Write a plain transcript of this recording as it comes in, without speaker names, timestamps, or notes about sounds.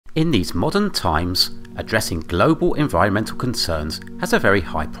In these modern times, addressing global environmental concerns has a very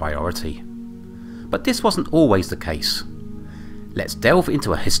high priority. But this wasn't always the case. Let's delve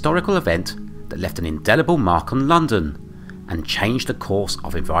into a historical event that left an indelible mark on London and changed the course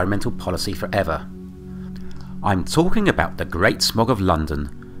of environmental policy forever. I'm talking about the Great Smog of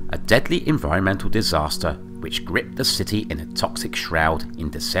London, a deadly environmental disaster which gripped the city in a toxic shroud in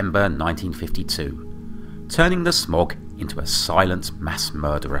December 1952, turning the smog into a silent mass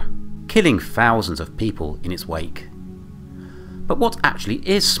murderer, killing thousands of people in its wake. But what actually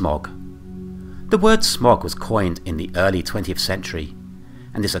is smog? The word smog was coined in the early 20th century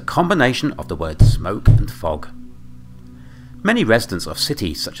and is a combination of the words smoke and fog. Many residents of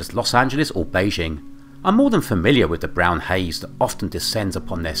cities such as Los Angeles or Beijing are more than familiar with the brown haze that often descends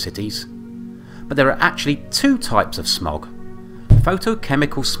upon their cities. But there are actually two types of smog: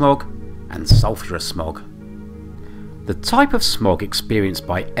 photochemical smog and sulphurous smog. The type of smog experienced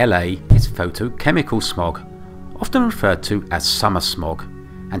by LA is photochemical smog, often referred to as summer smog,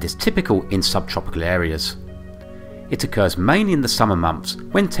 and is typical in subtropical areas. It occurs mainly in the summer months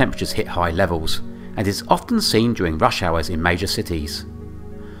when temperatures hit high levels, and is often seen during rush hours in major cities.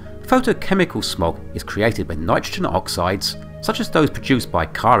 Photochemical smog is created when nitrogen oxides, such as those produced by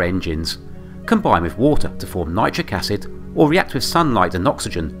car engines, combine with water to form nitric acid or react with sunlight and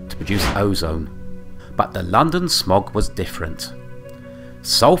oxygen to produce ozone. But the London smog was different.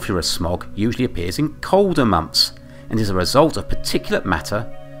 Sulphurous smog usually appears in colder months and is a result of particulate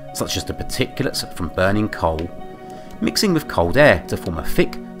matter, such as the particulates from burning coal, mixing with cold air to form a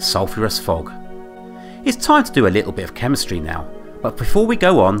thick sulphurous fog. It's time to do a little bit of chemistry now, but before we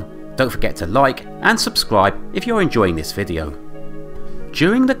go on, don't forget to like and subscribe if you're enjoying this video.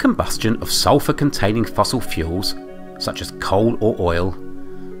 During the combustion of sulphur-containing fossil fuels, such as coal or oil,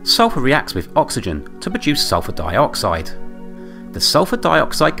 sulphur reacts with oxygen to produce sulphur dioxide. The sulphur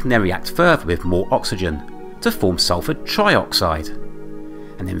dioxide can then react further with more oxygen to form sulphur trioxide.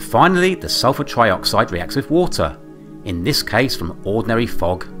 And then finally the sulphur trioxide reacts with water, in this case from ordinary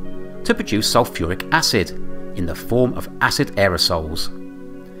fog, to produce sulphuric acid in the form of acid aerosols.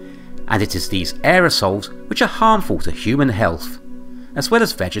 And it is these aerosols which are harmful to human health, as well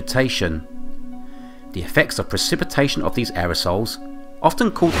as vegetation. The effects of precipitation of these aerosols,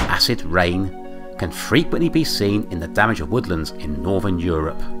 often called acid rain, can frequently be seen in the damage of woodlands in northern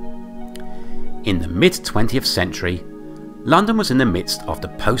Europe. In the mid-20th century, London was in the midst of the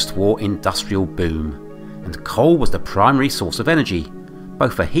post-war industrial boom, and coal was the primary source of energy,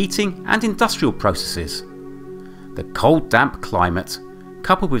 both for heating and industrial processes. The cold, damp climate,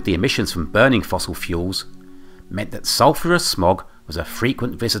 coupled with the emissions from burning fossil fuels, meant that sulphurous smog was a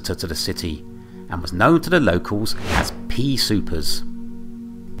frequent visitor to the city and was known to the locals as pea supers.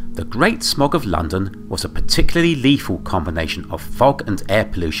 The Great Smog of London was a particularly lethal combination of fog and air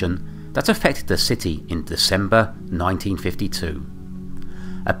pollution that affected the city in December 1952.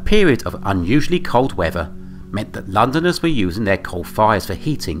 A period of unusually cold weather meant that Londoners were using their coal fires for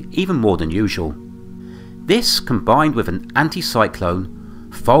heating even more than usual. This, combined with an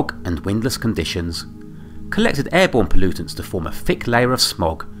anticyclone, fog and windless conditions, collected airborne pollutants to form a thick layer of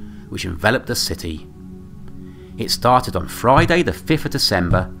smog which enveloped the city. It started on Friday the 5th of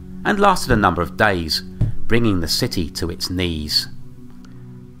December and lasted a number of days, bringing the city to its knees.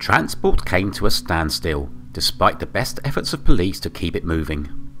 Transport came to a standstill despite the best efforts of police to keep it moving.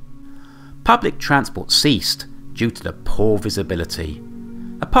 Public transport ceased due to the poor visibility,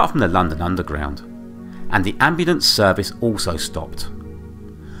 apart from the London Underground, and the ambulance service also stopped.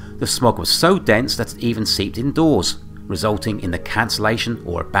 The smog was so dense that it even seeped indoors, resulting in the cancellation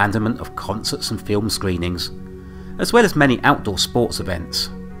or abandonment of concerts and film screenings, as well as many outdoor sports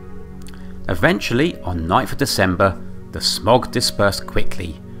events. Eventually, on 9th of December, the smog dispersed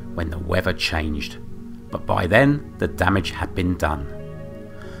quickly when the weather changed, but by then the damage had been done.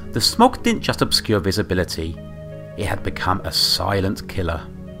 The smog didn't just obscure visibility, it had become a silent killer.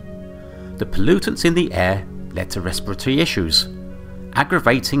 The pollutants in the air led to respiratory issues,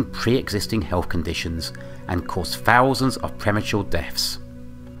 aggravating pre-existing health conditions, and caused thousands of premature deaths.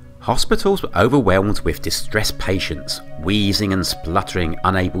 Hospitals were overwhelmed with distressed patients, wheezing and spluttering,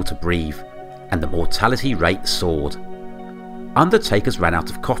 unable to breathe, and the mortality rate soared. Undertakers ran out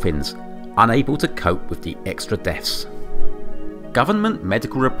of coffins, unable to cope with the extra deaths. Government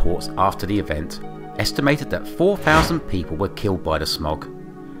medical reports after the event estimated that 4,000 people were killed by the smog,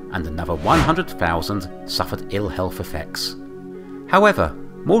 and another 100,000 suffered ill health effects. However,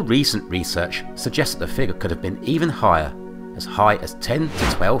 more recent research suggests that the figure could have been even higher, as high as 10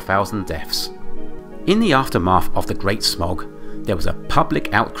 to 12,000 deaths. In the aftermath of the Great Smog, there was a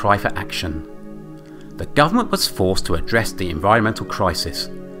public outcry for action. The government was forced to address the environmental crisis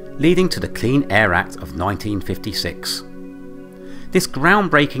leading to the Clean Air Act of 1956. This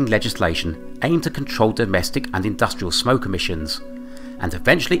groundbreaking legislation aimed to control domestic and industrial smoke emissions, and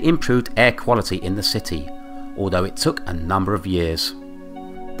eventually improved air quality in the city, although it took a number of years.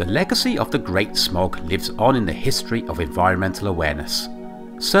 The legacy of the Great Smog lives on in the history of environmental awareness,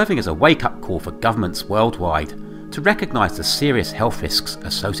 serving as a wake-up call for governments worldwide to recognise the serious health risks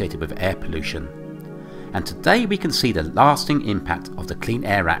associated with air pollution. And today we can see the lasting impact of the Clean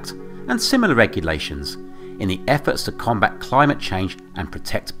Air Act and similar regulations in the efforts to combat climate change and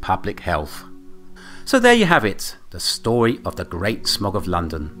protect public health. So there you have it, the story of the Great Smog of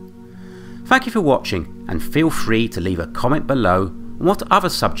London. Thank you for watching, and feel free to leave a comment below on what other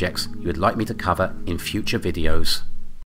subjects you would like me to cover in future videos.